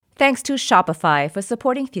Thanks to Shopify for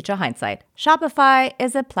supporting Future Hindsight. Shopify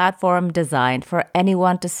is a platform designed for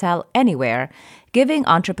anyone to sell anywhere, giving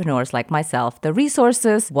entrepreneurs like myself the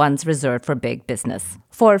resources once reserved for big business.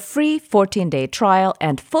 For a free 14-day trial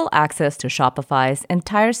and full access to Shopify's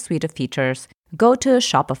entire suite of features, go to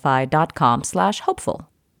shopify.com/hopeful.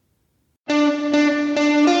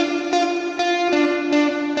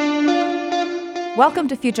 Welcome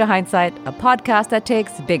to Future Hindsight, a podcast that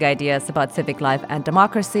takes big ideas about civic life and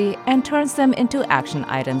democracy and turns them into action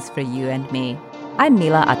items for you and me. I'm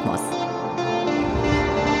Mila Atmos.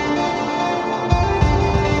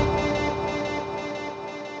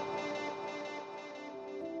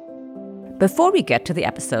 Before we get to the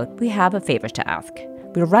episode, we have a favor to ask.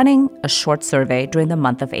 We're running a short survey during the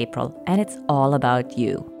month of April, and it's all about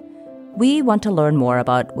you. We want to learn more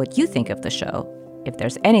about what you think of the show, if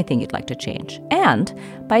there's anything you'd like to change. And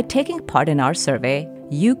by taking part in our survey,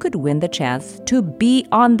 you could win the chance to be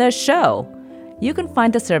on the show. You can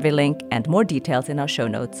find the survey link and more details in our show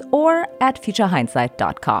notes or at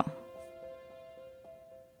futurehindsight.com.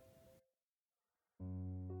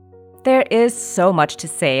 There is so much to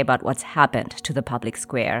say about what's happened to the public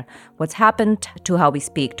square, what's happened to how we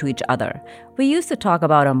speak to each other. We used to talk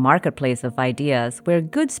about a marketplace of ideas where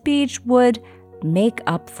good speech would make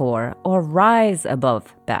up for or rise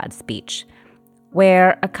above bad speech,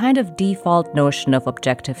 where a kind of default notion of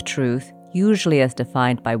objective truth, usually as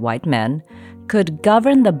defined by white men, could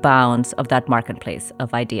govern the bounds of that marketplace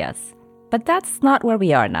of ideas. But that's not where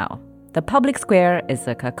we are now. The public square is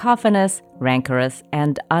a cacophonous, rancorous,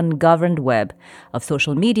 and ungoverned web of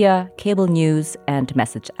social media, cable news, and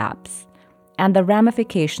message apps. And the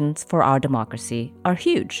ramifications for our democracy are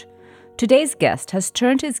huge. Today's guest has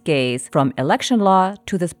turned his gaze from election law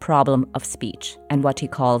to this problem of speech and what he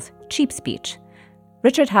calls cheap speech.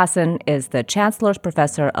 Richard Hasen is the Chancellor's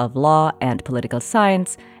Professor of Law and Political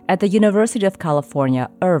Science at the University of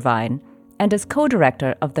California, Irvine, and is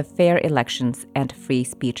co-director of the Fair Elections and Free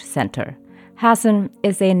Speech Center. Hasen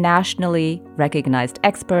is a nationally recognized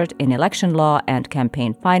expert in election law and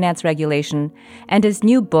campaign finance regulation, and his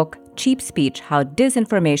new book, Cheap Speech, How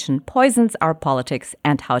Disinformation Poisons Our Politics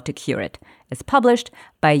and How to Cure It, is published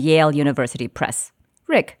by Yale University Press.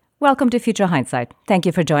 Rick, welcome to Future Hindsight. Thank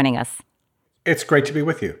you for joining us. It's great to be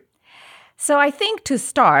with you. So I think to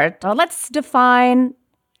start, let's define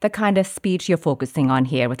the kind of speech you're focusing on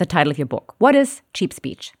here with the title of your book. What is cheap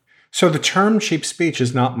speech? So the term cheap speech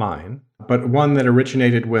is not mine, but one that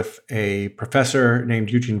originated with a professor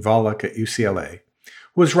named Eugene Volokh at UCLA,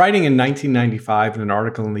 who was writing in 1995 in an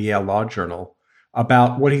article in the Yale Law Journal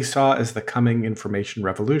about what he saw as the coming information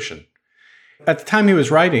revolution. At the time he was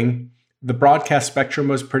writing, the broadcast spectrum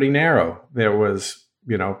was pretty narrow. There was,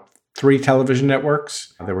 3 television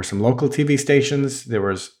networks. There were some local TV stations. There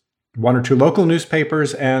was 1 or 2 local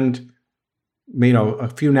newspapers and, a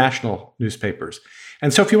few national newspapers.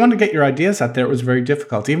 And so if you wanted to get your ideas out there, it was very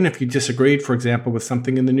difficult. Even if you disagreed, for example, with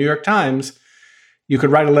something in the New York Times, you could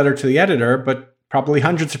write a letter to the editor, but probably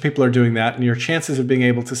hundreds of people are doing that, and your chances of being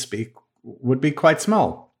able to speak would be quite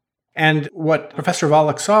small. And what Professor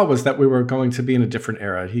Volokh saw was that we were going to be in a different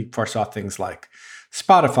era. He foresaw things like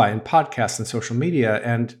Spotify and podcasts and social media,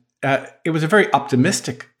 and it was a very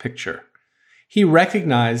optimistic picture. He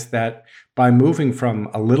recognized that by moving from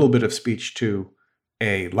a little bit of speech to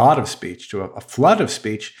a lot of speech, to a flood of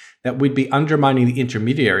speech, that we'd be undermining the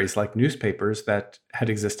intermediaries like newspapers that had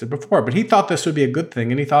existed before. But he thought this would be a good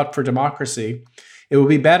thing, and he thought for democracy, it would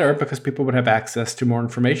be better because people would have access to more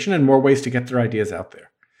information and more ways to get their ideas out there.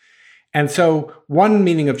 And so one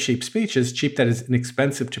meaning of cheap speech is cheap that is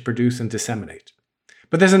inexpensive to produce and disseminate.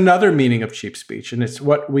 But there's another meaning of cheap speech, and it's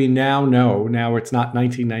what we now know. Now it's not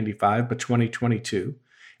 1995, but 2022.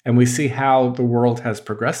 And we see how the world has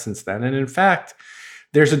progressed since then. And in fact,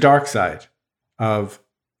 there's a dark side of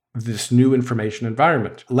this new information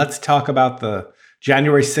environment. Let's talk about the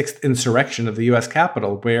January 6th insurrection of the U.S.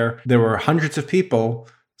 Capitol, where there were hundreds of people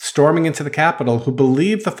storming into the Capitol who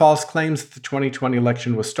believed the false claims that the 2020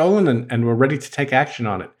 election was stolen and were ready to take action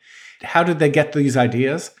on it. How did they get these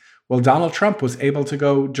ideas? Well, Donald Trump was able to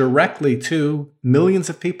go directly to millions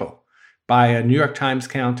of people by a New York Times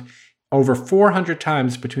count over 400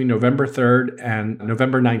 times between November 3rd and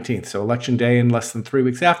November 19th. So election day and less than 3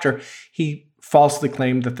 weeks after, he falsely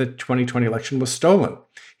claimed that the 2020 election was stolen.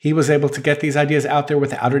 He was able to get these ideas out there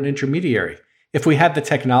without an intermediary. If we had the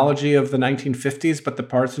technology of the 1950s, but the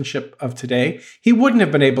partisanship of today, he wouldn't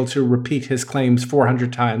have been able to repeat his claims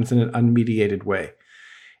 400 times in an unmediated way.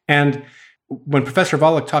 And when Professor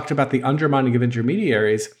Volokh talked about the undermining of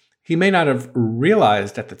intermediaries, he may not have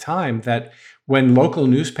realized at the time that when local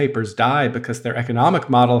newspapers die because their economic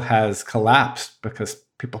model has collapsed, because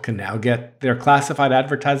people can now get their classified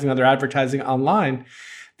advertising, other advertising online,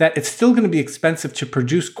 that it's still going to be expensive to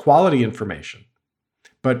produce quality information,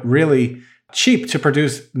 but really cheap to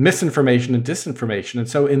produce misinformation and disinformation. And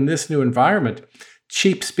so in this new environment,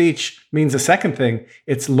 cheap speech means a second thing.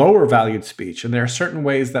 It's lower valued speech. And there are certain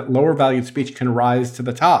ways that lower valued speech can rise to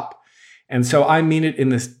the top. And so I mean it in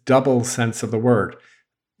this double sense of the word.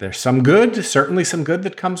 There's some good, certainly some good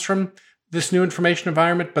that comes from this new information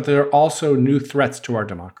environment, but there are also new threats to our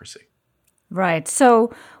democracy. Right.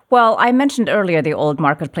 So, well, I mentioned earlier the old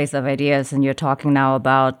marketplace of ideas, and you're talking now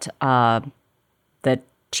about the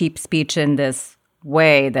cheap speech in this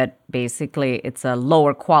way that basically it's a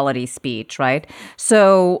lower quality speech, right?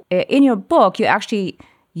 So in your book, you actually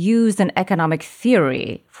used an economic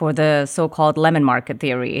theory for the so-called lemon market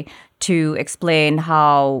theory to explain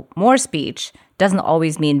how more speech doesn't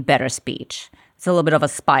always mean better speech. It's a little bit of a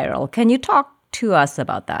spiral. Can you talk to us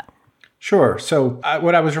about that? Sure. So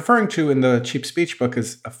what I was referring to in the cheap speech book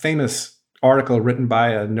is a famous article written by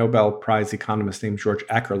a Nobel Prize economist named George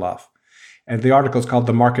Akerlof. And the article is called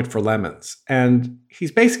The Market for Lemons. And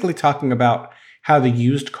he's basically talking about how the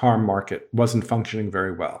used car market wasn't functioning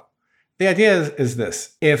very well. The idea is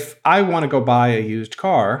this. If I want to go buy a used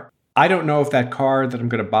car, I don't know if that car that I'm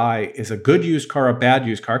going to buy is a good used car or a bad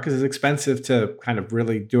used car, because it's expensive to kind of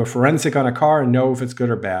really do a forensic on a car and know if it's good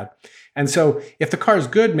or bad. And so if the car is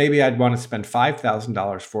good, maybe I'd want to spend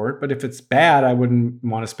 $5,000 for it. But if it's bad, I wouldn't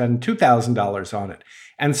want to spend $2,000 on it.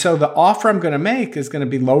 And so the offer I'm going to make is going to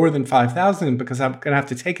be lower than $5,000 because I'm going to have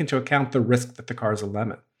to take into account the risk that the car is a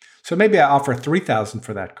lemon. So maybe I offer $3,000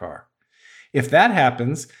 for that car. If that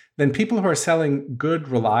happens, then people who are selling good,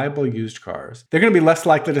 reliable used cars, they're going to be less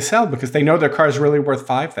likely to sell because they know their car is really worth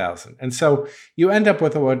 $5,000. And so you end up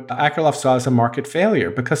with what Akerlof saw as a market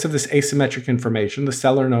failure. Because of this asymmetric information, the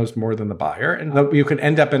seller knows more than the buyer, and you can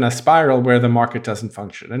end up in a spiral where the market doesn't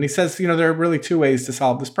function. And he says, there are really two ways to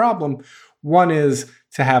solve this problem. One is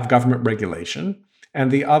to have government regulation,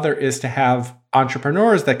 and the other is to have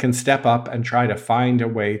entrepreneurs that can step up and try to find a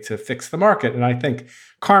way to fix the market. And I think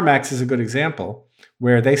CarMax is a good example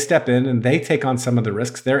where they step in and they take on some of the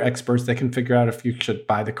risks. They're experts. They can figure out if you should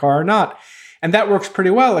buy the car or not. And that works pretty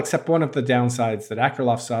well, except one of the downsides that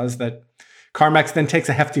Akerlof saw is that CarMax then takes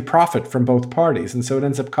a hefty profit from both parties. And so it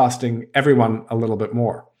ends up costing everyone a little bit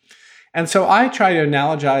more. And so I try to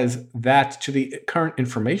analogize that to the current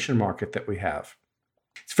information market that we have.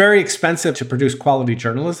 It's very expensive to produce quality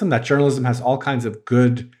journalism. That journalism has all kinds of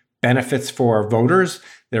good benefits for voters.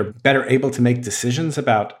 They're better able to make decisions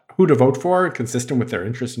about who to vote for, consistent with their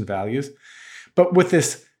interests and values. But with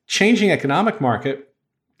this changing economic market,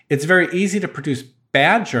 it's very easy to produce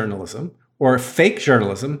bad journalism or fake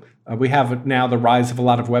journalism. We have now the rise of a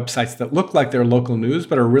lot of websites that look like they're local news,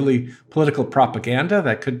 but are really political propaganda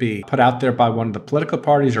that could be put out there by one of the political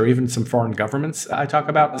parties or even some foreign governments. I talk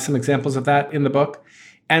about some examples of that in the book.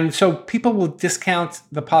 And so people will discount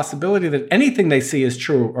the possibility that anything they see is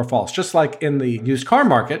true or false. Just like in the used car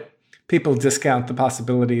market, people discount the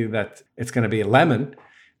possibility that it's going to be a lemon.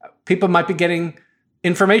 People might be getting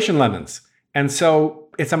information lemons. And so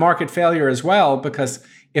it's a market failure as well, because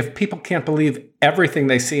if people can't believe everything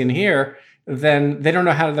they see and hear, then they don't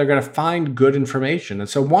know how they're going to find good information. And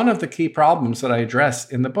so one of the key problems that I address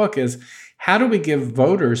in the book is, how do we give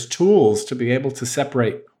voters tools to be able to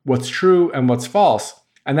separate what's true and what's false?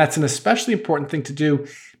 And that's an especially important thing to do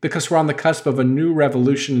because we're on the cusp of a new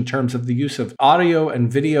revolution in terms of the use of audio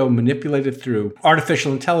and video manipulated through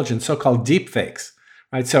artificial intelligence, so-called deepfakes.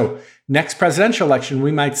 Right? So next presidential election,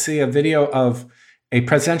 we might see a video of a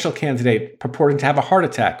presidential candidate purporting to have a heart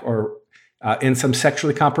attack or in some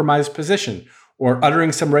sexually compromised position or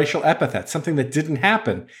uttering some racial epithet, something that didn't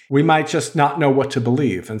happen. We might just not know what to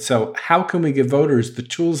believe. And so how can we give voters the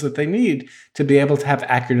tools that they need to be able to have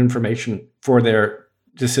accurate information for their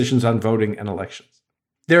decisions on voting and elections?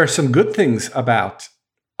 There are some good things about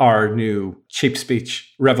our new cheap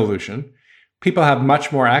speech revolution. People have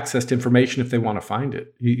much more access to information if they want to find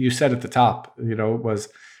it. You said at the top, it was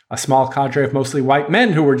a small cadre of mostly white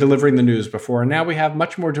men who were delivering the news before, and now we have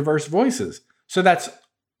much more diverse voices. So that's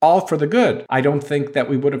all for the good. I don't think that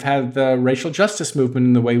we would have had the racial justice movement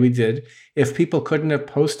in the way we did if people couldn't have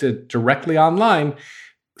posted directly online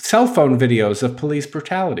cell phone videos of police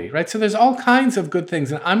brutality, right? So there's all kinds of good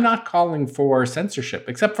things. And I'm not calling for censorship,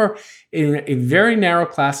 except for in a very narrow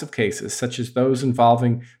class of cases, such as those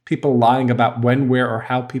involving people lying about when, where, or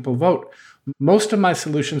how people vote. Most of my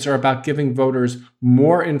solutions are about giving voters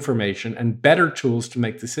more information and better tools to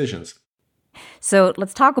make decisions. So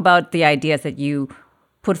let's talk about the ideas that you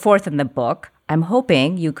put forth in the book. I'm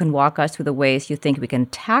hoping you can walk us through the ways you think we can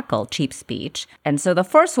tackle cheap speech. And so the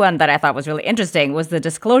first one that I thought was really interesting was the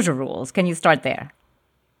disclosure rules. Can you start there?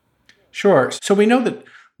 Sure. So we know that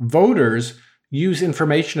voters use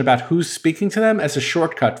information about who's speaking to them as a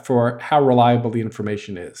shortcut for how reliable the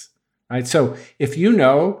information is, right? So if you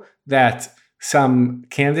know that some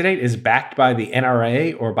candidate is backed by the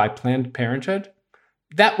NRA or by Planned Parenthood,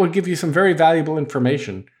 that would give you some very valuable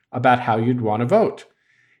information about how you'd want to vote.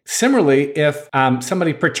 Similarly, if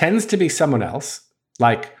somebody pretends to be someone else,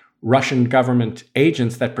 like Russian government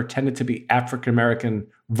agents that pretended to be African-American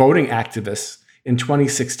voting activists in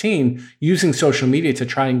 2016, using social media to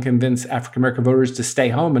try and convince African-American voters to stay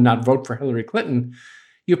home and not vote for Hillary Clinton,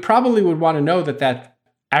 you probably would want to know that that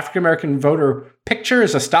African-American voter picture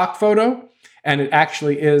is a stock photo, and it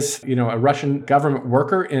actually is, a Russian government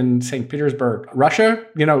worker in St. Petersburg, Russia.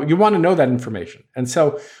 You want to know that information. And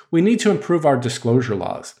so we need to improve our disclosure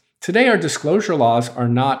laws. Today, our disclosure laws are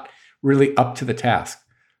not really up to the task.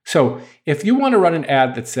 So if you want to run an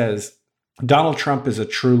ad that says Donald Trump is a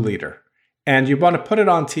true leader, and you want to put it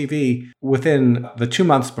on TV within the 2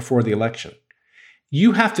 months before the election,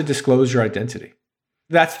 you have to disclose your identity.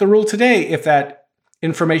 That's the rule today. If that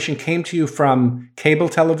information came to you from cable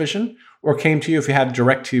television, or came to you if you had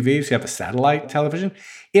DirecTV, if you have a satellite television,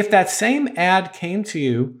 if that same ad came to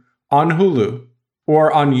you on Hulu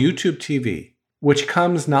or on YouTube TV, which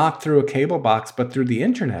comes not through a cable box, but through the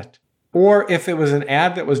internet, or if it was an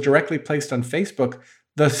ad that was directly placed on Facebook,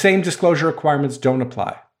 the same disclosure requirements don't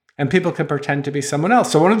apply. And people can pretend to be someone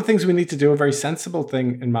else. So one of the things we need to do, a very sensible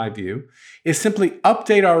thing in my view, is simply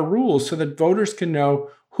update our rules so that voters can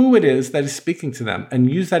know who it is that is speaking to them and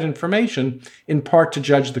use that information in part to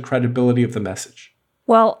judge the credibility of the message.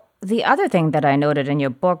 Well, the other thing that I noted in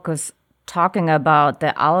your book was talking about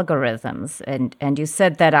the algorithms. And you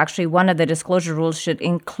said that actually one of the disclosure rules should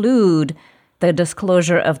include the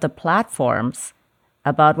disclosure of the platforms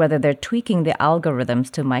about whether they're tweaking the algorithms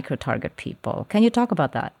to micro-target people. Can you talk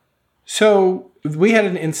about that? So we had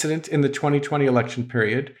an incident in the 2020 election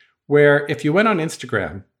period where if you went on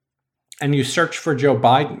Instagram and you search for Joe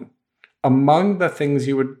Biden, among the things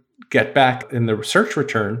you would get back in the search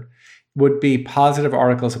return would be positive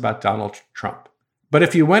articles about Donald Trump. But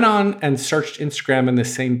if you went on and searched Instagram in the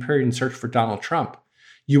same period and searched for Donald Trump,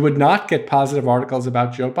 you would not get positive articles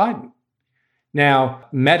about Joe Biden. Now,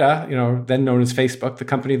 Meta, then known as Facebook, the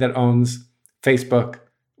company that owns Facebook,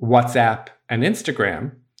 WhatsApp, and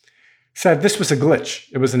Instagram, said this was a glitch.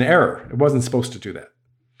 It was an error. It wasn't supposed to do that.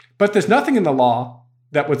 But there's nothing in the law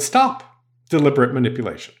that would stop deliberate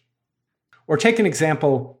manipulation. Or take an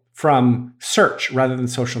example from search rather than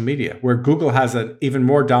social media, where Google has an even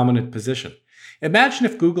more dominant position. Imagine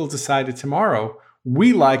if Google decided tomorrow,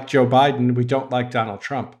 we like Joe Biden, we don't like Donald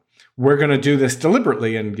Trump. We're going to do this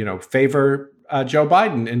deliberately and, favor Joe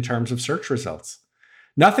Biden in terms of search results.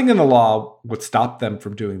 Nothing in the law would stop them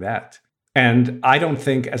from doing that. And I don't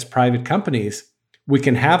think as private companies, we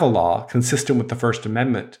can have a law consistent with the First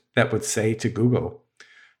Amendment that would say to Google,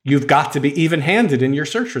 you've got to be even-handed in your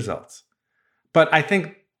search results. But I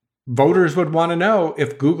think voters would want to know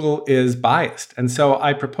if Google is biased. And so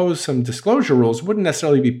I propose some disclosure rules. Wouldn't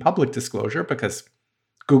necessarily be public disclosure because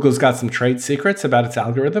Google's got some trade secrets about its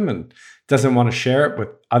algorithm and doesn't want to share it with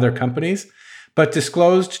other companies, but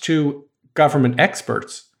disclosed to government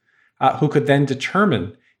experts who could then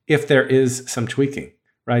determine if there is some tweaking,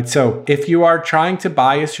 right? So if you are trying to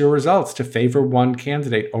bias your results to favor one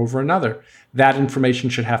candidate over another, that information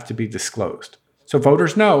should have to be disclosed so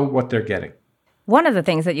voters know what they're getting. One of the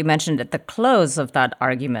things that you mentioned at the close of that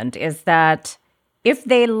argument is that if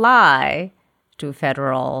they lie to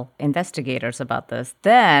federal investigators about this,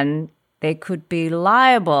 then they could be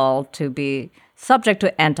liable to be subject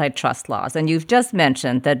to antitrust laws. And you've just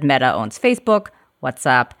mentioned that Meta owns Facebook,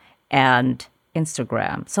 WhatsApp, and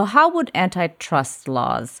Instagram. So how would antitrust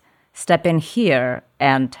laws step in here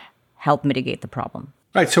and help mitigate the problem?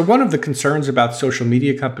 Right. So one of the concerns about social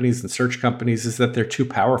media companies and search companies is that they're too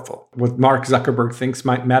powerful. What Mark Zuckerberg thinks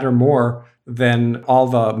might matter more than all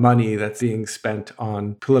the money that's being spent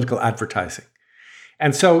on political advertising.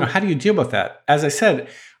 And so how do you deal with that? As I said,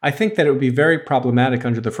 I think that it would be very problematic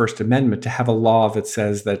under the First Amendment to have a law that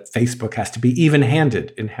says that Facebook has to be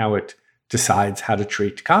even-handed in how it decides how to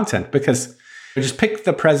treat content. Because just pick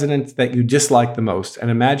the president that you dislike the most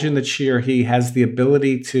and imagine that she or he has the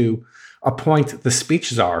ability to appoint the speech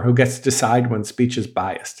czar who gets to decide when speech is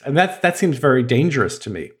biased. And that seems very dangerous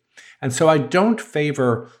to me. And so I don't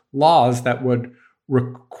favor laws that would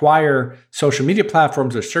require social media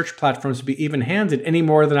platforms or search platforms to be even-handed any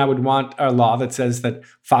more than I would want a law that says that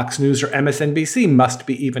Fox News or MSNBC must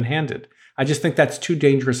be even-handed. I just think that's too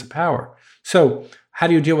dangerous a power. So how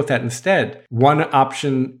do you deal with that instead? One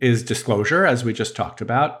option is disclosure, as we just talked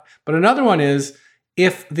about. But another one is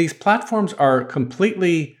if these platforms are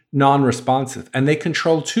completely non-responsive and they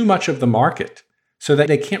control too much of the market so that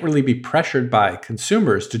they can't really be pressured by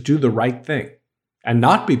consumers to do the right thing and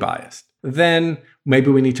not be biased, then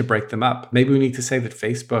maybe we need to break them up. Maybe we need to say that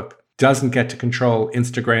Facebook doesn't get to control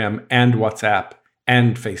Instagram and WhatsApp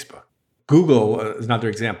and Facebook. Google is another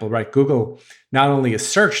example, right? Google not only is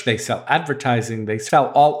search, they sell advertising, they sell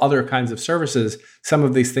all other kinds of services. Some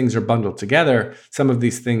of these things are bundled together. Some of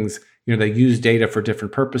these things, they use data for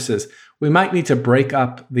different purposes. We might need to break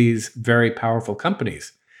up these very powerful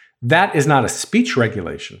companies. That is not a speech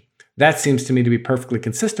regulation. That seems to me to be perfectly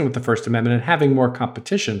consistent with the First Amendment, and having more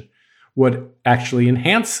competition would actually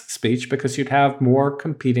enhance speech because you'd have more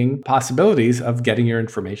competing possibilities of getting your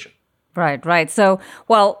information. Right. So,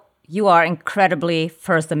 well, you are incredibly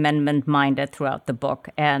First Amendment minded throughout the book,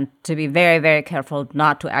 and to be very, very careful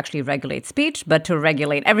not to actually regulate speech, but to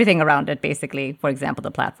regulate everything around it, basically, for example,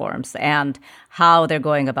 the platforms and how they're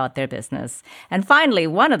going about their business. And finally,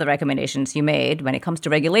 one of the recommendations you made when it comes to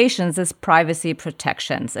regulations is privacy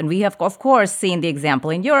protections. And we have, of course, seen the example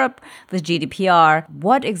in Europe with GDPR.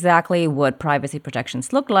 What exactly would privacy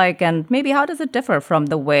protections look like, and maybe how does it differ from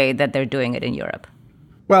the way that they're doing it in Europe?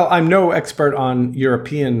 Well, I'm no expert on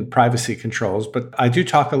European privacy controls, but I do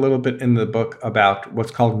talk a little bit in the book about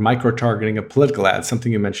what's called micro-targeting of political ads,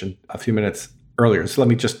 something you mentioned a few minutes earlier. So let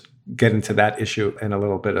me just get into that issue in a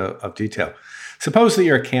little bit of detail. Suppose that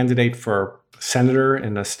you're a candidate for senator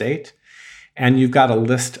in a state, and you've got a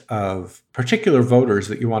list of particular voters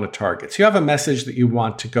that you want to target. So you have a message that you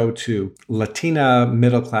want to go to Latina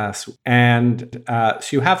middle class, and so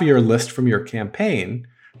you have your list from your campaign,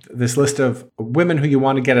 this list of women who you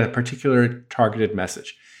want to get a particular targeted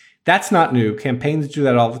message. That's not new. Campaigns do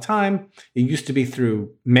that all the time. It used to be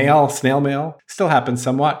through mail, snail mail, still happens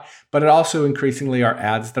somewhat, but it also increasingly are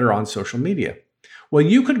ads that are on social media. Well,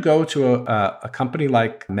 you could go to a company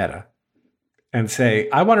like Meta and say,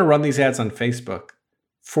 I want to run these ads on Facebook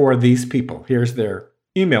for these people. Here's their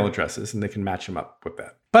email addresses, and they can match them up with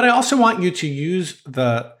that. But I also want you to use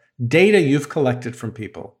the data you've collected from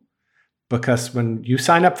people, because when you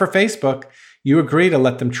sign up for Facebook, you agree to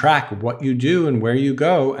let them track what you do and where you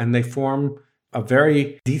go, and they form a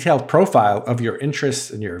very detailed profile of your interests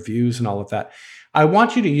and your views and all of that. I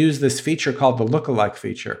want you to use this feature called the lookalike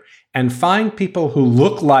feature and find people who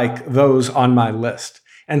look like those on my list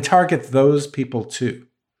and target those people too.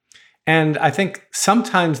 And I think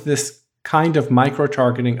sometimes this kind of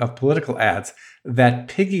micro-targeting of political ads that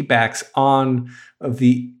piggybacks on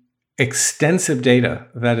the extensive data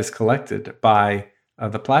that is collected by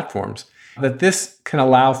the platforms, that this can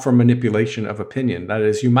allow for manipulation of opinion. That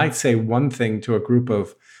is, you might say one thing to a group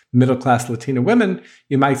of middle-class Latina women,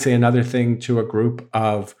 you might say another thing to a group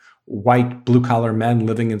of white blue-collar men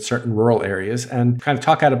living in certain rural areas, and kind of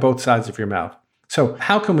talk out of both sides of your mouth. So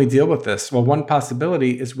how can we deal with this? Well, one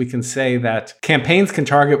possibility is we can say that campaigns can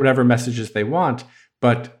target whatever messages they want,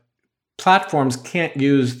 but platforms can't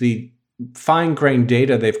use the fine-grained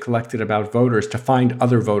data they've collected about voters to find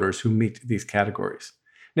other voters who meet these categories.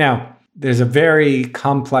 Now, there's a very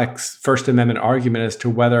complex First Amendment argument as to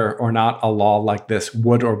whether or not a law like this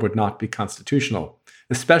would or would not be constitutional,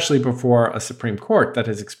 especially before a Supreme Court that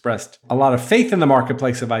has expressed a lot of faith in the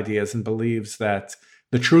marketplace of ideas and believes that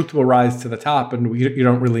the truth will rise to the top and you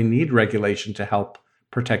don't really need regulation to help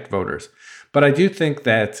protect voters. But I do think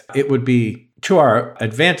that it would be to our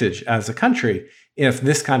advantage as a country if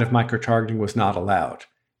this kind of micro-targeting was not allowed.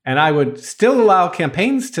 And I would still allow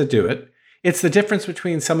campaigns to do it. It's the difference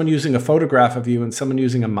between someone using a photograph of you and someone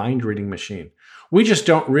using a mind-reading machine. We just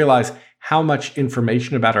don't realize how much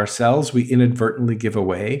information about ourselves we inadvertently give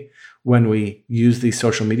away when we use these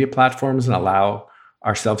social media platforms and allow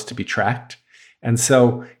ourselves to be tracked. And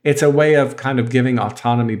so it's a way of kind of giving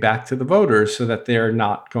autonomy back to the voters so that they're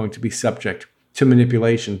not going to be subject to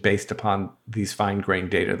manipulation based upon these fine-grained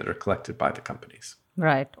data that are collected by the companies.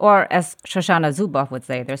 Right. Or as Shoshana Zuboff would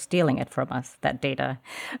say, they're stealing it from us, that data.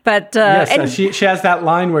 But she has that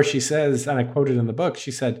line where she says, and I quote it in the book,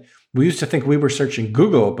 she said, we used to think we were searching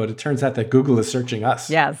Google, but it turns out that Google is searching us.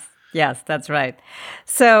 Yes, that's right.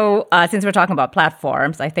 So since we're talking about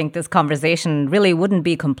platforms, I think this conversation really wouldn't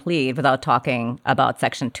be complete without talking about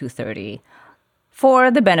Section 230.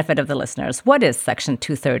 For the benefit of the listeners, what is Section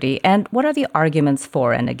 230 and what are the arguments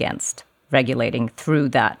for and against regulating through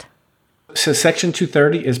that? So Section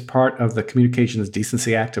 230 is part of the Communications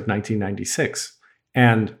Decency Act of 1996.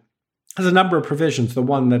 And there's a number of provisions. The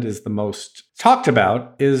one that is the most talked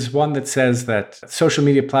about is one that says that social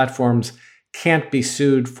media platforms can't be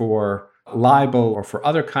sued for libel or for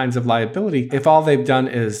other kinds of liability if all they've done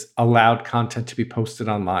is allowed content to be posted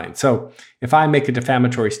online. So if I make a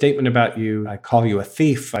defamatory statement about you, I call you a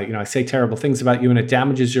thief, I say terrible things about you, and it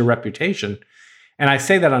damages your reputation, and I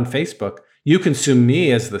say that on Facebook, you can sue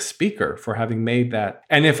me as the speaker for having made that.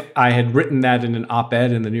 And if I had written that in an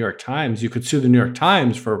op-ed in the New York Times, you could sue the New York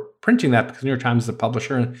Times for printing that because the New York Times is a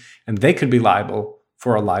publisher and they could be liable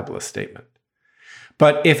for a libelous statement.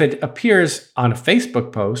 But if it appears on a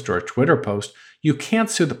Facebook post or a Twitter post, you can't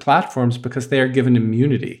sue the platforms because they are given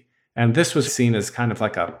immunity. And this was seen as kind of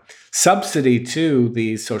like a subsidy to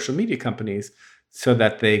these social media companies so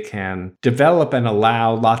that they can develop and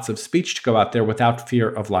allow lots of speech to go out there without fear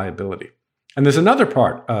of liability. And there's another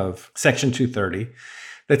part of Section 230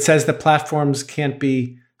 that says that platforms can't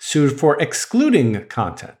be sued for excluding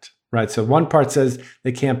content, right? So one part says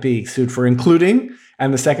they can't be sued for including,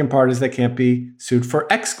 and the second part is they can't be sued for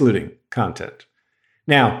excluding content.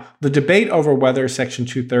 Now, the debate over whether Section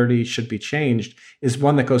 230 should be changed is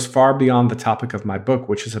one that goes far beyond the topic of my book,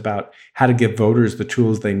 which is about how to give voters the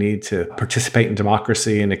tools they need to participate in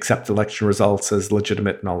democracy and accept election results as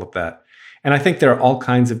legitimate and all of that. And I think there are all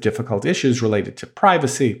kinds of difficult issues related to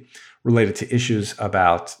privacy, related to issues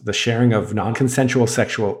about the sharing of non-consensual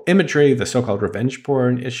sexual imagery, the so-called revenge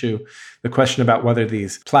porn issue, the question about whether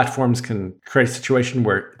these platforms can create a situation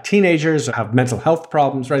where teenagers have mental health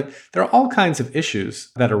problems, right? There are all kinds of issues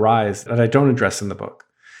that arise that I don't address in the book.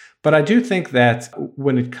 But I do think that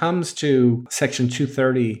when it comes to Section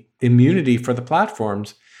 230 immunity for the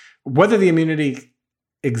platforms, whether the immunity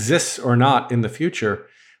exists or not in the future,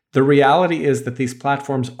 the reality is that these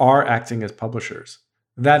platforms are acting as publishers.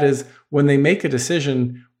 That is, when they make a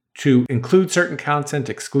decision to include certain content,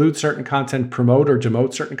 exclude certain content, promote or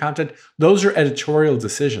demote certain content, those are editorial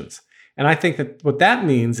decisions. And I think that what that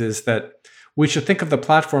means is that we should think of the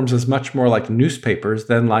platforms as much more like newspapers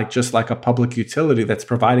than just like a public utility that's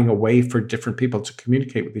providing a way for different people to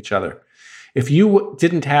communicate with each other. If you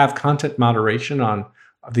didn't have content moderation on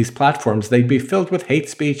these platforms, they'd be filled with hate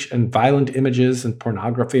speech and violent images and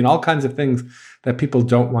pornography and all kinds of things that people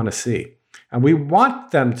don't want to see. And we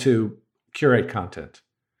want them to curate content.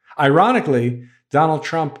 Ironically, Donald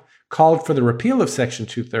Trump called for the repeal of Section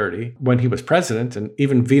 230 when he was president and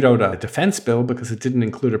even vetoed a defense bill because it didn't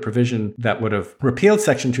include a provision that would have repealed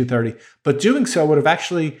Section 230. But doing so would have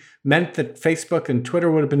actually meant that Facebook and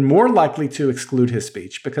Twitter would have been more likely to exclude his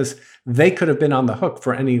speech because they could have been on the hook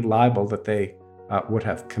for any libel that they would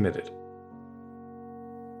have committed.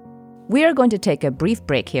 We are going to take a brief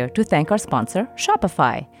break here to thank our sponsor,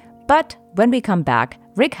 Shopify. But when we come back,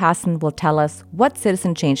 Rick Hasen will tell us what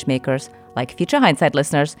citizen changemakers, like Future Hindsight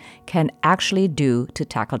listeners, can actually do to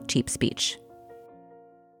tackle cheap speech.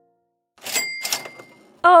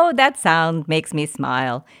 Oh, that sound makes me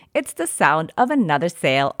smile. It's the sound of another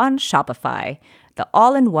sale on Shopify, the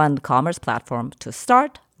all-in-one commerce platform to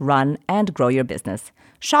start, run, and grow your business.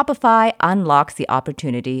 Shopify unlocks the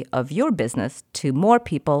opportunity of your business to more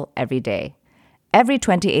people every day. Every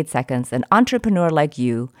 28 seconds, an entrepreneur like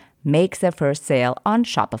you makes their first sale on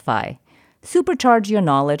Shopify. Supercharge your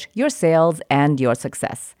knowledge, your sales, and your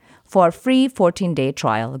success. For a free 14-day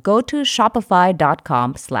trial, go to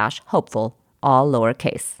shopify.com/hopeful, all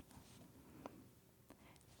lowercase.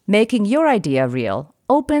 Making your idea real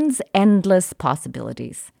opens endless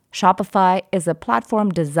possibilities. Shopify is a platform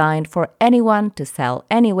designed for anyone to sell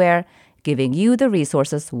anywhere, giving you the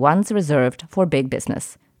resources once reserved for big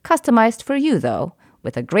business. Customized for you, though,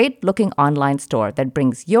 with a great-looking online store that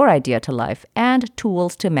brings your idea to life and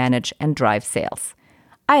tools to manage and drive sales.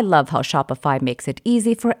 I love how Shopify makes it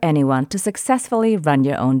easy for anyone to successfully run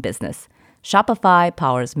your own business. Shopify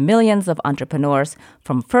powers millions of entrepreneurs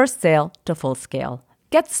from first sale to full scale.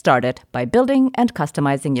 Get started by building and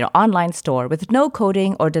customizing your online store with no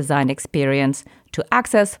coding or design experience to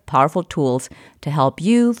access powerful tools to help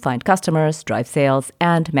you find customers, drive sales,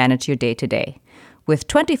 and manage your day-to-day. With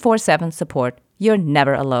 24/7 support, you're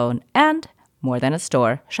never alone, and more than a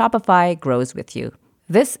store, Shopify grows with you.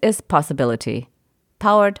 This is Possibility,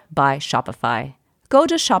 powered by Shopify. Go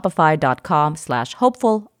to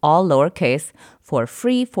shopify.com/hopeful, all lowercase, for a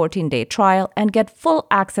free 14-day trial and get full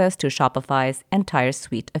access to Shopify's entire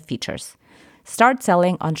suite of features. Start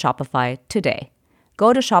selling on Shopify today.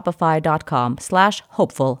 Go to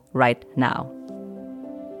shopify.com/hopeful right now.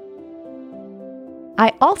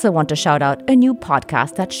 I also want to shout out a new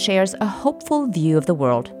podcast that shares a hopeful view of the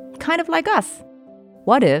world, kind of like us.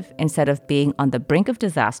 What if, instead of being on the brink of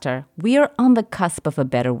disaster, we are on the cusp of a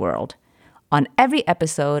better world? On every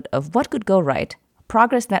episode of What Could Go Right,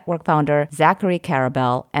 Progress Network founder Zachary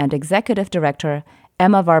Karabell and executive director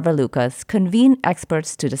Emma Varvalucas convene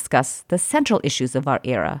experts to discuss the central issues of our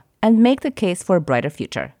era, and make the case for a brighter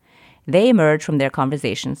future. They emerge from their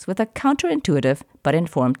conversations with a counterintuitive but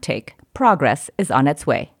informed take. Progress is on its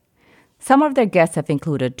way. Some of their guests have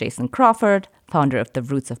included Jason Crawford, founder of The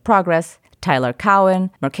Roots of Progress, Tyler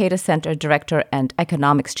Cowen, Mercatus Center Director and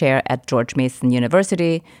Economics Chair at George Mason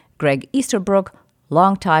University, Greg Easterbrook,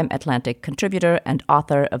 longtime Atlantic contributor and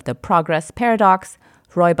author of The Progress Paradox,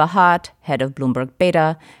 Roy Bahat, head of Bloomberg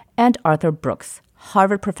Beta, and Arthur Brooks,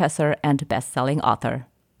 Harvard professor and best-selling author.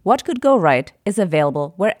 What Could Go Right is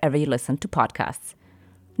available wherever you listen to podcasts.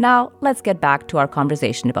 Now, let's get back to our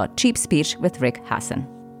conversation about cheap speech with Rick Hasen.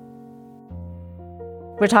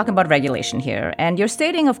 We're talking about regulation here, and you're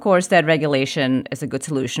stating, of course, that regulation is a good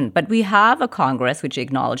solution, but we have a Congress, which you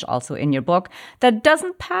acknowledge also in your book, that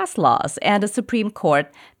doesn't pass laws, and a Supreme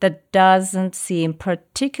Court that doesn't seem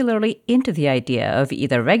particularly into the idea of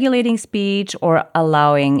either regulating speech or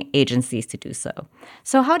allowing agencies to do so.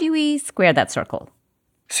 So how do we square that circle?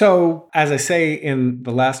 So, as I say in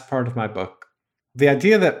the last part of my book, the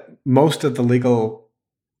idea that most of the legal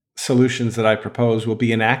solutions that I propose will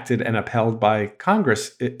be enacted and upheld by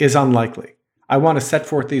Congress is unlikely. I want to set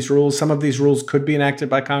forth these rules. Some of these rules could be enacted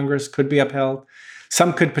by Congress, could be upheld.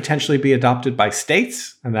 Some could potentially be adopted by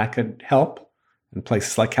states, and that could help. In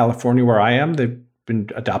places like California, where I am, they've been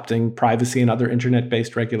adopting privacy and other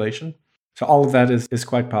internet-based regulation. So all of that is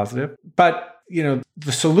quite positive. But,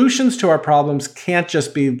 the solutions to our problems can't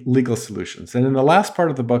just be legal solutions. And in the last part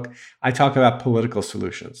of the book, I talk about political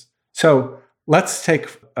solutions. So let's take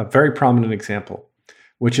a very prominent example,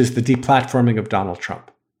 which is the deplatforming of Donald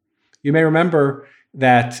Trump. You may remember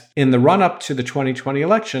that in the run-up to the 2020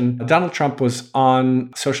 election, Donald Trump was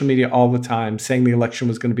on social media all the time, saying the election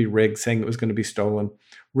was going to be rigged, saying it was going to be stolen,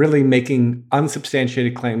 really making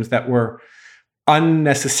unsubstantiated claims that were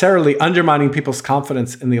unnecessarily undermining people's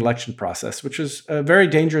confidence in the election process, which is a very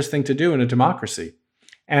dangerous thing to do in a democracy.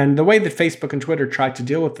 And the way that Facebook and Twitter tried to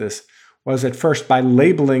deal with this was at first by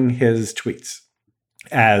labeling his tweets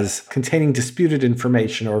as containing disputed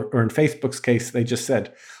information, or in Facebook's case, they just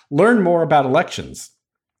said, learn more about elections,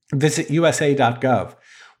 visit usa.gov,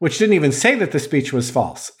 which didn't even say that the speech was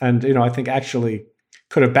false. And, I think actually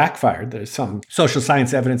could have backfired. There's some social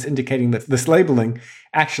science evidence indicating that this labeling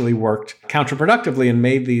actually worked counterproductively and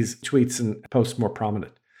made these tweets and posts more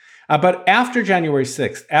prominent. But after January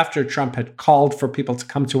 6th, after Trump had called for people to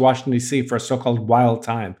come to Washington, D.C. for a so-called wild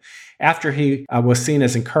time, after he was seen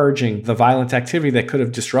as encouraging the violent activity that could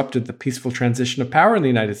have disrupted the peaceful transition of power in the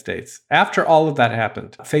United States, after all of that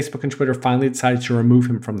happened, Facebook and Twitter finally decided to remove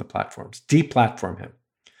him from the platforms, deplatform him.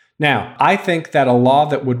 Now, I think that a law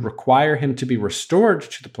that would require him to be restored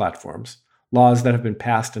to the platforms, laws that have been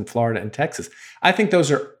passed in Florida and Texas, I think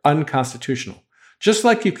those are unconstitutional. Just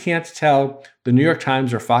like you can't tell the New York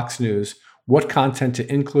Times or Fox News what content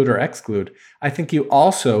to include or exclude, I think you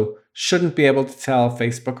also shouldn't be able to tell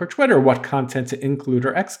Facebook or Twitter what content to include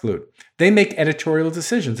or exclude. They make editorial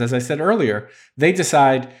decisions. As I said earlier, they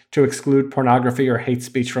decide to exclude pornography or hate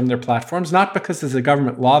speech from their platforms, not because there's a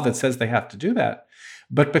government law that says they have to do that,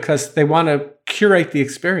 but because they want to curate the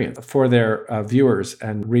experience for their viewers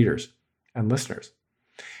and readers and listeners.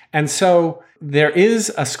 And so there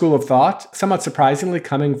is a school of thought, somewhat surprisingly,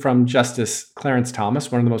 coming from Justice Clarence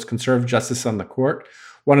Thomas, one of the most conservative justices on the court,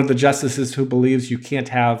 one of the justices who believes you can't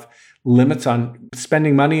have limits on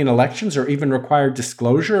spending money in elections or even require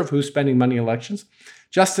disclosure of who's spending money in elections.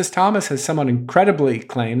 Justice Thomas has somewhat incredibly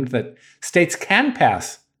claimed that states can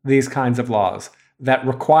pass these kinds of laws that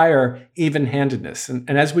require even-handedness. And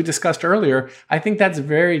as we discussed earlier, I think that's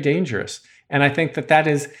very dangerous. And I think that that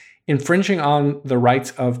is infringing on the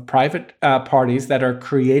rights of private parties that are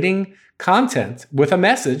creating content with a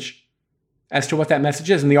message as to what that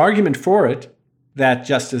message is. And the argument for it that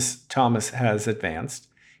Justice Thomas has advanced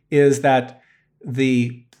is that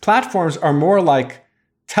the platforms are more like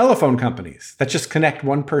telephone companies that just connect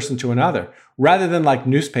one person to another, rather than like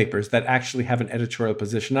newspapers that actually have an editorial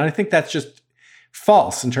position. And I think that's just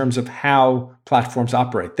false in terms of how platforms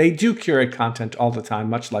operate. They do curate content all the time,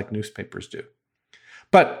 much like newspapers do.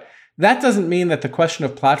 But that doesn't mean that the question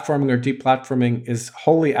of platforming or deplatforming is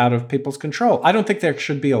wholly out of people's control. I don't think there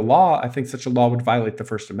should be a law. I think such a law would violate the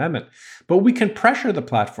First Amendment. But we can pressure the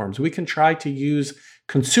platforms. We can try to use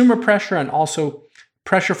consumer pressure and also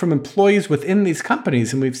pressure from employees within these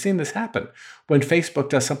companies. And we've seen this happen. When Facebook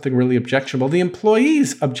does something really objectionable, the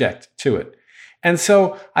employees object to it. And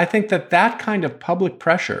so I think that that kind of public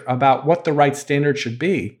pressure about what the right standard should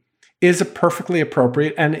be is perfectly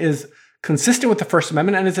appropriate and is consistent with the First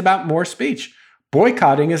Amendment and is about more speech.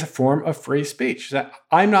 Boycotting is a form of free speech.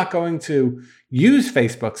 I'm not going to use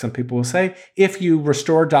Facebook, some people will say, if you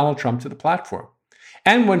restore Donald Trump to the platform.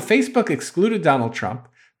 And when Facebook excluded Donald Trump,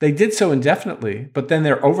 They did so indefinitely, but then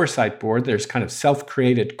their oversight board, there's kind of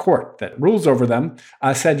self-created court that rules over them,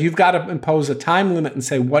 said you've got to impose a time limit and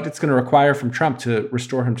say what it's going to require from Trump to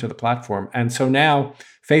restore him to the platform. And so now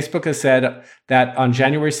Facebook has said that on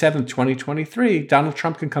January 7th, 2023, Donald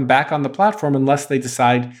Trump can come back on the platform unless they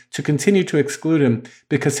decide to continue to exclude him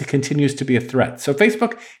because he continues to be a threat. So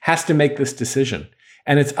Facebook has to make this decision.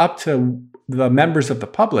 And it's up to the members of the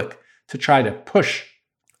public to try to push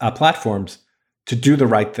platforms to do the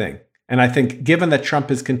right thing. And I think given that Trump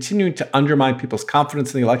is continuing to undermine people's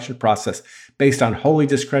confidence in the election process based on wholly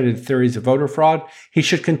discredited theories of voter fraud, he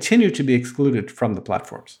should continue to be excluded from the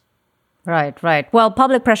platforms. Right, right. Well,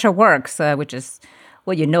 public pressure works, which is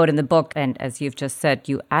what you note in the book. And as you've just said,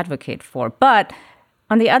 you advocate for. But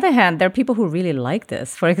on the other hand, there are people who really like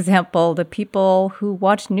this. For example, the people who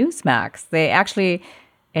watch Newsmax, they actually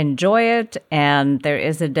enjoy it. And there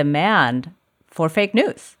is a demand for fake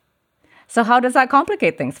news. So how does that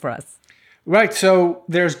complicate things for us? Right. So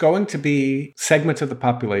there's going to be segments of the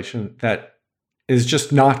population that is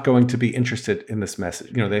just not going to be interested in this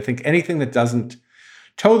message. They think anything that doesn't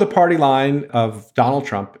toe the party line of Donald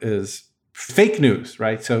Trump is fake news,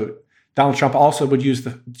 right? So Donald Trump also would use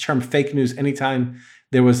the term fake news anytime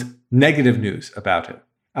there was negative news about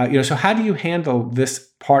him. So how do you handle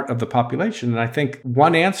this part of the population? And I think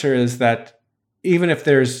one answer is that even if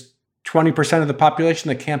there's 20% of the population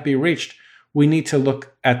that can't be reached, we need to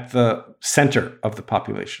look at the center of the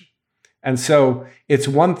population. And so it's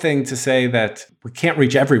one thing to say that we can't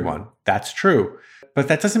reach everyone. That's true. But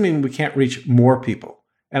that doesn't mean we can't reach more people.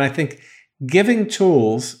 And I think giving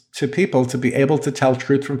tools to people to be able to tell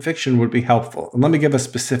truth from fiction would be helpful. And let me give a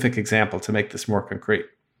specific example to make this more concrete.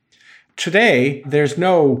 Today, there's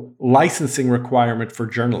no licensing requirement for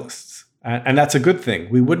journalists. And that's a good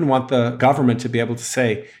thing. We wouldn't want the government to be able to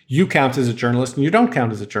say, you count as a journalist and you don't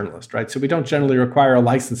count as a journalist, right? So we don't generally require a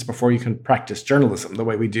license before you can practice journalism the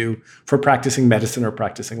way we do for practicing medicine or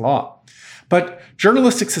practicing law. But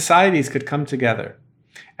journalistic societies could come together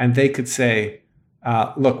and they could say,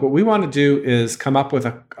 look, what we want to do is come up with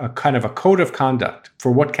a kind of a code of conduct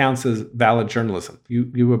for what counts as valid journalism.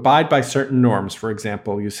 You abide by certain norms. For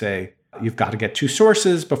example, you say, you've got to get two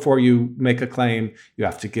sources before you make a claim. You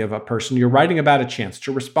have to give a person you're writing about a chance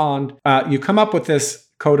to respond. You come up with this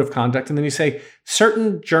code of conduct, and then you say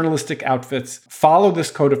certain journalistic outfits follow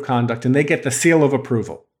this code of conduct, and they get the seal of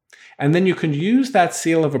approval. And then you can use that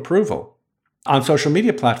seal of approval on social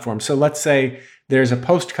media platforms. So let's say there's a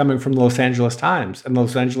post coming from the Los Angeles Times, and the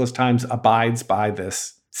Los Angeles Times abides by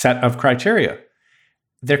this set of criteria.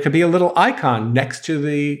 There could be a little icon next to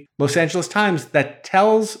the Los Angeles Times that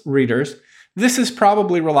tells readers this is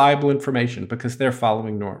probably reliable information because they're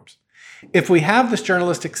following norms. If we have this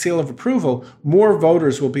journalistic seal of approval, more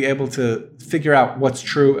voters will be able to figure out what's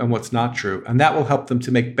true and what's not true, and that will help them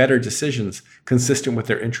to make better decisions consistent with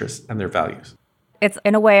their interests and their values. It's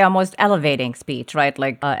in a way almost elevating speech, right?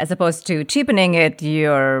 Like as opposed to cheapening it,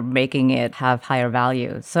 you're making it have higher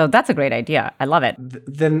value. So that's a great idea. I love it.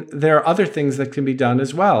 Then there are other things that can be done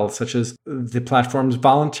as well, such as the platforms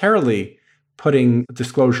voluntarily putting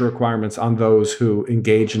disclosure requirements on those who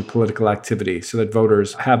engage in political activity so that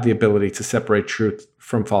voters have the ability to separate truth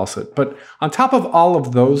from falsehood. But on top of all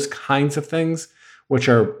of those kinds of things, which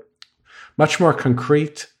are much more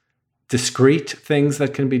concrete, discrete things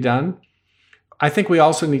that can be done, I think we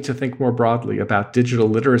also need to think more broadly about digital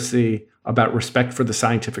literacy, about respect for the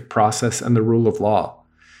scientific process and the rule of law.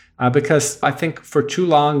 Because I think for too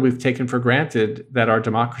long we've taken for granted that our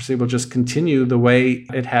democracy will just continue the way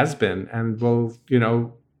it has been and will,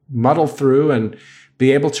 muddle through and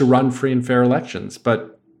be able to run free and fair elections.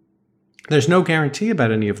 But there's no guarantee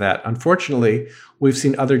about any of that. Unfortunately, we've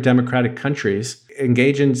seen other democratic countries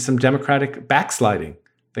engage in some democratic backsliding.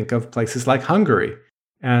 Think of places like Hungary.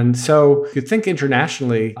 And so if you think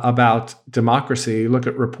internationally about democracy, look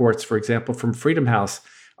at reports, for example, from Freedom House,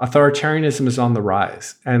 authoritarianism is on the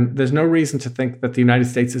rise. And there's no reason to think that the United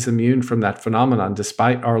States is immune from that phenomenon,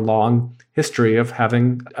 despite our long history of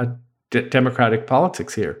having a democratic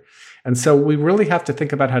politics here. And so we really have to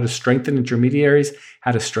think about how to strengthen intermediaries,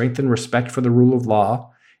 how to strengthen respect for the rule of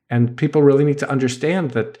law. And people really need to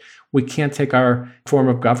understand that we can't take our form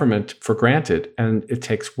of government for granted. And it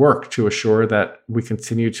takes work to assure that we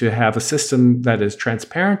continue to have a system that is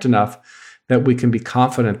transparent enough that we can be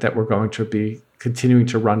confident that we're going to be continuing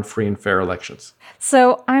to run free and fair elections.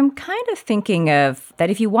 So I'm kind of thinking of that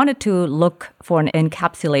if you wanted to look for an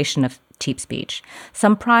encapsulation of cheap speech.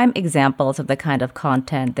 Some prime examples of the kind of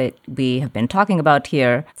content that we have been talking about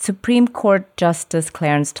here: Supreme Court Justice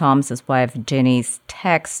Clarence Thomas's wife Ginny's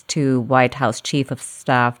text to White House Chief of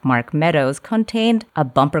Staff Mark Meadows contained a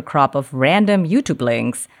bumper crop of random YouTube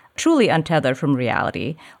links, truly untethered from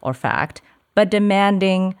reality or fact, but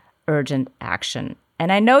demanding urgent action.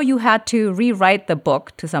 And I know you had to rewrite the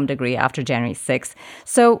book to some degree after January 6th.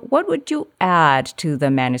 So what would you add to the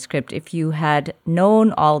manuscript if you had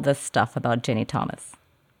known all this stuff about Ginny Thomas?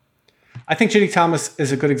 I think Ginny Thomas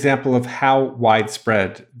is a good example of how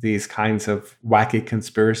widespread these kinds of wacky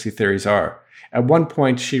conspiracy theories are. At one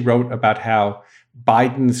point, she wrote about how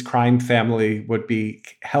Biden's crime family would be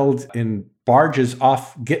held in barges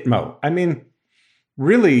off Gitmo. I mean,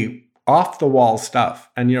 really off the wall stuff.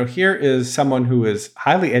 And, here is someone who is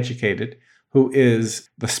highly educated, who is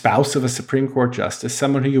the spouse of a Supreme Court justice,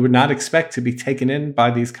 someone who you would not expect to be taken in by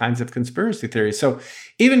these kinds of conspiracy theories. So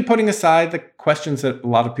even putting aside the questions that a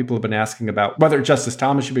lot of people have been asking about whether Justice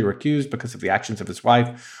Thomas should be recused because of the actions of his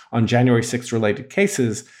wife on January 6th related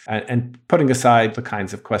cases, and putting aside the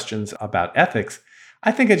kinds of questions about ethics,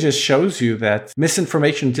 I think it just shows you that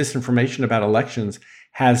misinformation, disinformation about elections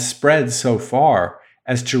has spread so far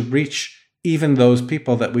as to reach even those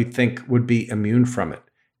people that we think would be immune from it.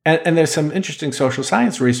 And there's some interesting social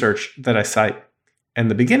science research that I cite in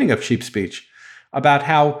the beginning of Cheap Speech about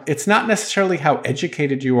how it's not necessarily how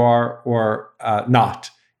educated you are or not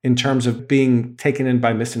in terms of being taken in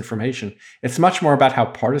by misinformation. It's much more about how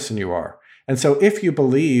partisan you are. And so if you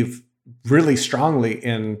believe really strongly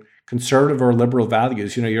in conservative or liberal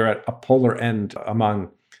values, you're at a polar end among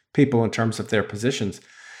people in terms of their positions,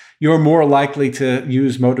 you're more likely to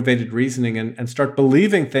use motivated reasoning and start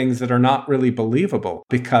believing things that are not really believable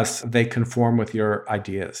because they conform with your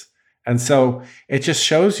ideas. And so it just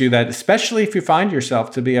shows you that, especially if you find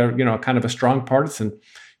yourself to be a kind of a strong partisan,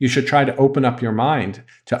 you should try to open up your mind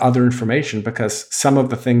to other information, because some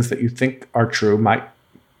of the things that you think are true might,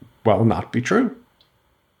 well, not be true.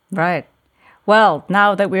 Right. Well,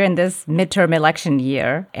 now that we're in this midterm election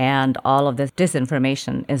year and all of this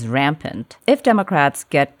disinformation is rampant, if Democrats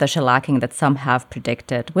get the shellacking that some have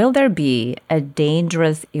predicted, will there be a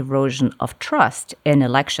dangerous erosion of trust in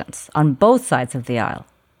elections on both sides of the aisle?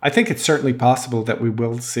 I think it's certainly possible that we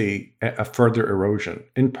will see a further erosion,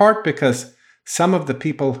 in part because some of the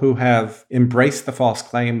people who have embraced the false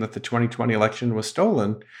claim that the 2020 election was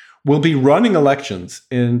stolen will be running elections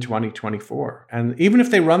in 2024. And even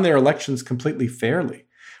if they run their elections completely fairly,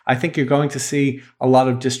 I think you're going to see a lot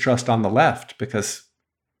of distrust on the left, because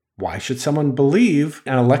why should someone believe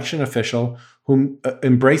an election official who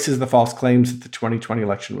embraces the false claims that the 2020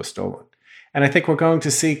 election was stolen? And I think we're going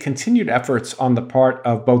to see continued efforts on the part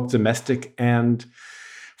of both domestic and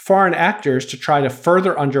foreign actors to try to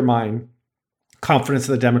further undermine confidence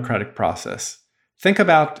in the democratic process. Think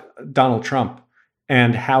about Donald Trump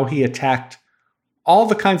and how he attacked all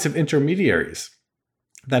the kinds of intermediaries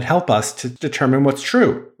that help us to determine what's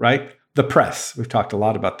true, right? The press. We've talked a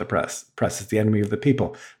lot about the press. The press is the enemy of the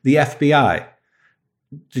people. The FBI,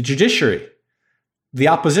 the judiciary, the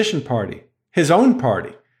opposition party, his own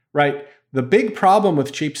party, right? The big problem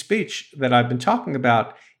with cheap speech that I've been talking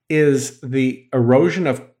about is the erosion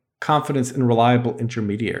of confidence in reliable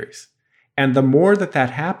intermediaries. And the more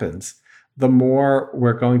that happens, the more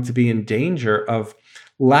we're going to be in danger of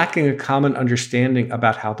lacking a common understanding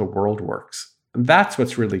about how the world works. And that's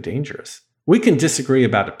what's really dangerous. We can disagree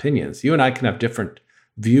about opinions. You and I can have different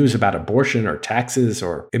views about abortion or taxes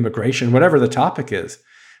or immigration, whatever the topic is.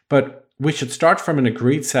 But we should start from an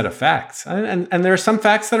agreed set of facts. And there are some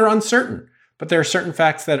facts that are uncertain, but there are certain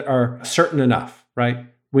facts that are certain enough, right?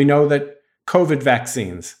 We know that COVID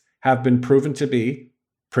vaccines have been proven to be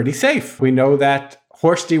pretty safe. We know that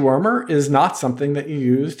horse dewormer is not something that you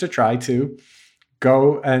use to try to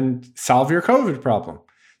go and solve your COVID problem.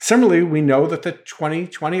 Similarly, we know that the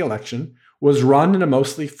 2020 election was run in a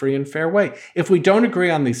mostly free and fair way. If we don't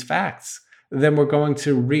agree on these facts, then we're going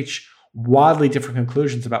to reach wildly different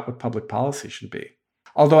conclusions about what public policy should be.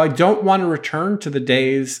 Although I don't want to return to the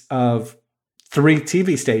days of 3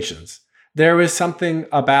 TV stations, there is something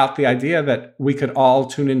about the idea that we could all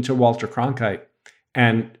tune into Walter Cronkite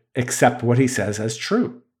and accept what he says as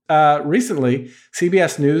true. Recently,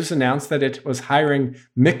 CBS News announced that it was hiring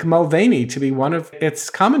Mick Mulvaney to be one of its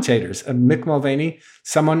commentators. Mick Mulvaney,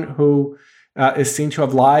 someone who is seen to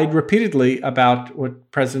have lied repeatedly about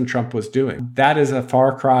what President Trump was doing. That is a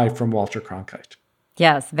far cry from Walter Cronkite.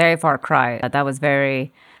 Yes, very far cry. That was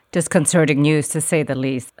very disconcerting news, to say the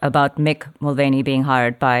least, about Mick Mulvaney being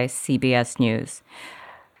hired by CBS News.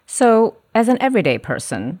 So, as an everyday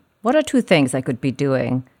person, what are 2 things I could be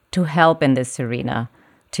doing to help in this arena?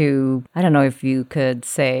 to, I don't know if you could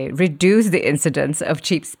say, reduce the incidence of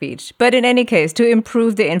cheap speech, but in any case, to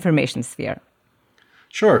improve the information sphere?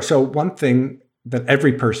 Sure. So one thing that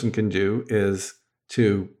every person can do is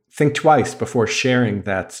to think twice before sharing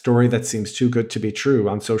that story that seems too good to be true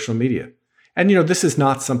on social media. And, this is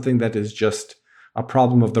not something that is just a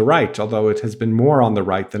problem of the right, although it has been more on the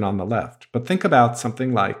right than on the left. But think about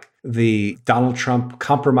something like the Donald Trump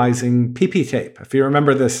compromising PP tape. If you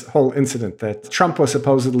remember this whole incident that Trump was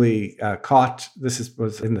supposedly caught,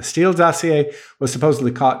 was in the Steele dossier, was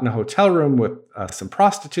supposedly caught in a hotel room with some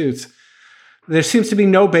prostitutes. There seems to be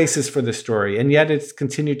no basis for this story, and yet it's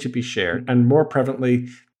continued to be shared. And more prevalently,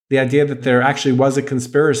 the idea that there actually was a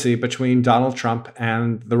conspiracy between Donald Trump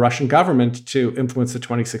and the Russian government to influence the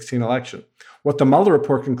 2016 election. What the Mueller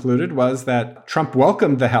report concluded was that Trump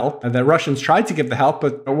welcomed the help, and that Russians tried to give the help,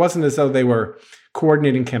 but it wasn't as though they were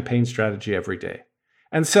coordinating campaign strategy every day.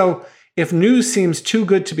 And so if news seems too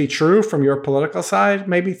good to be true from your political side,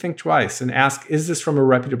 maybe think twice and ask, is this from a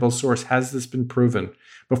reputable source? Has this been proven?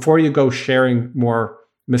 Before you go sharing more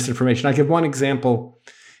misinformation. I give one example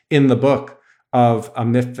in the book of a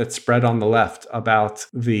myth that spread on the left about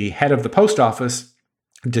the head of the post office,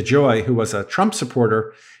 DeJoy, who was a Trump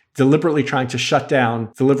supporter, deliberately trying to shut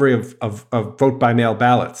down delivery of vote-by-mail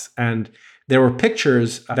ballots. And there were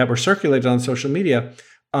pictures that were circulated on social media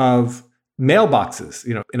of mailboxes,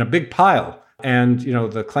 in a big pile. And,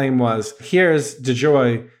 the claim was, here's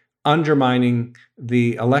DeJoy undermining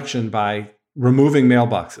the election by removing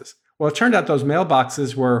mailboxes. Well, it turned out those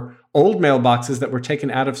mailboxes were old mailboxes that were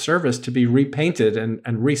taken out of service to be repainted and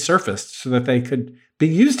resurfaced so that they could be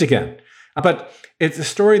used again. But it's a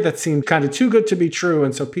story that seemed kind of too good to be true,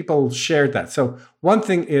 and so people shared that. So one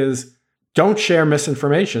thing is, don't share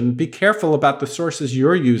misinformation. Be careful about the sources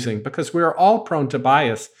you're using, because we're all prone to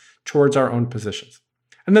bias towards our own positions.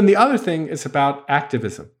 And then the other thing is about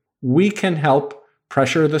activism. We can help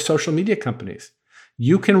pressure the social media companies.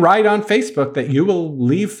 You can write on Facebook that you will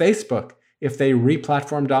leave Facebook if they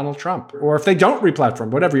re-platform Donald Trump, or if they don't re-platform,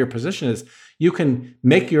 whatever your position is. You can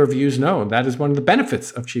make your views known. That is one of the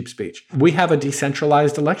benefits of cheap speech. We have a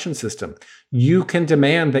decentralized election system. You can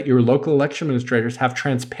demand that your local election administrators have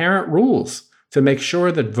transparent rules to make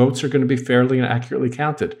sure that votes are going to be fairly and accurately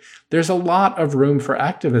counted. There's a lot of room for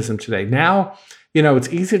activism today. Now, it's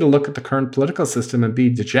easy to look at the current political system and be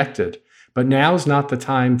dejected, but now is not the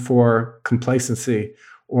time for complacency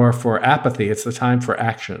or for apathy. It's the time for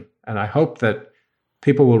action. And I hope that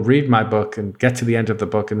people will read my book and get to the end of the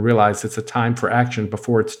book and realize it's a time for action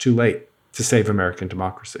before it's too late to save American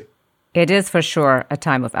democracy. It is for sure a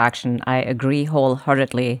time of action. I agree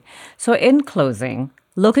wholeheartedly. So in closing,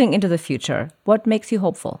 looking into the future, what makes you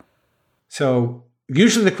hopeful? So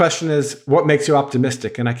usually the question is, what makes you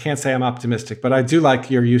optimistic? And I can't say I'm optimistic, but I do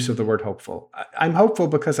like your use of the word hopeful. I'm hopeful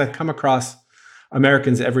because I come across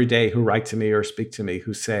Americans every day who write to me or speak to me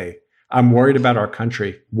who say, I'm worried about our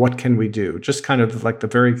country. What can we do? Just kind of like the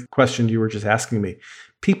very question you were just asking me.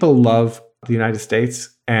 People love the United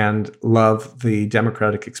States and love the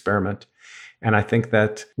democratic experiment. And I think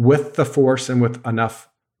that with the force and with enough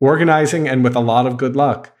organizing and with a lot of good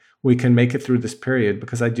luck, we can make it through this period.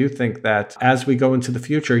 Because I do think that as we go into the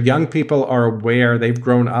future, young people are aware, they've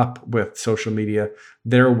grown up with social media.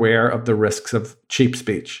 They're aware of the risks of cheap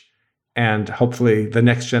speech. And hopefully the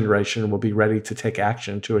next generation will be ready to take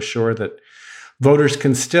action to assure that voters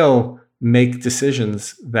can still make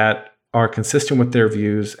decisions that are consistent with their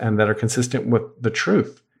views and that are consistent with the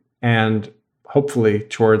truth, and hopefully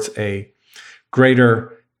towards a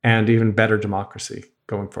greater and even better democracy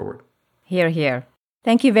going forward. Hear, hear.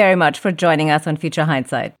 Thank you very much for joining us on Future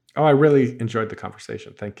Hindsight. Oh, I really enjoyed the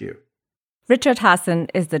conversation. Thank you. Richard Hasen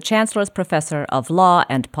is the Chancellor's Professor of Law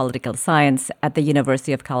and Political Science at the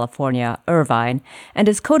University of California, Irvine, and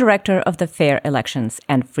is co-director of the Fair Elections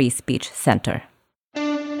and Free Speech Center.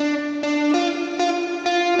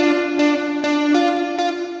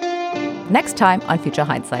 Next time on Future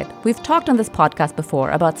Hindsight, we've talked on this podcast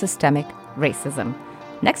before about systemic racism.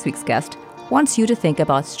 Next week's guest wants you to think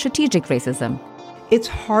about strategic racism. It's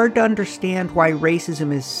hard to understand why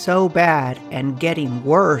racism is so bad and getting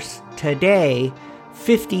worse today,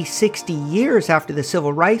 50, 60 years after the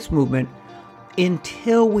Civil Rights Movement,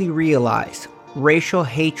 until we realize racial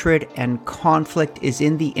hatred and conflict is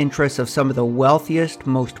in the interests of some of the wealthiest,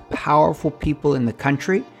 most powerful people in the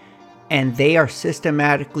country, and they are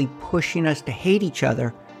systematically pushing us to hate each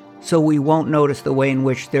other so we won't notice the way in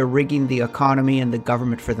which they're rigging the economy and the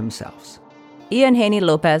government for themselves. Ian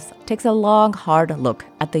Haney-Lopez takes a long, hard look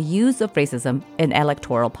at the use of racism in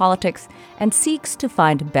electoral politics and seeks to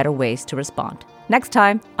find better ways to respond. Next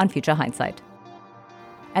time on Future Hindsight.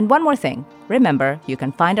 And one more thing. Remember, you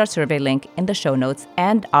can find our survey link in the show notes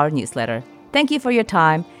and our newsletter. Thank you for your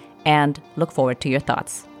time and look forward to your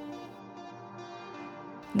thoughts.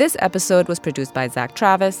 This episode was produced by Zach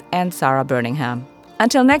Travis and Sarah Birmingham.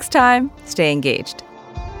 Until next time, stay engaged.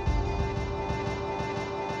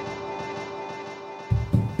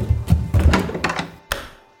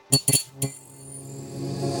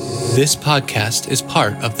 This podcast is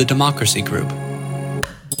part of the Democracy Group,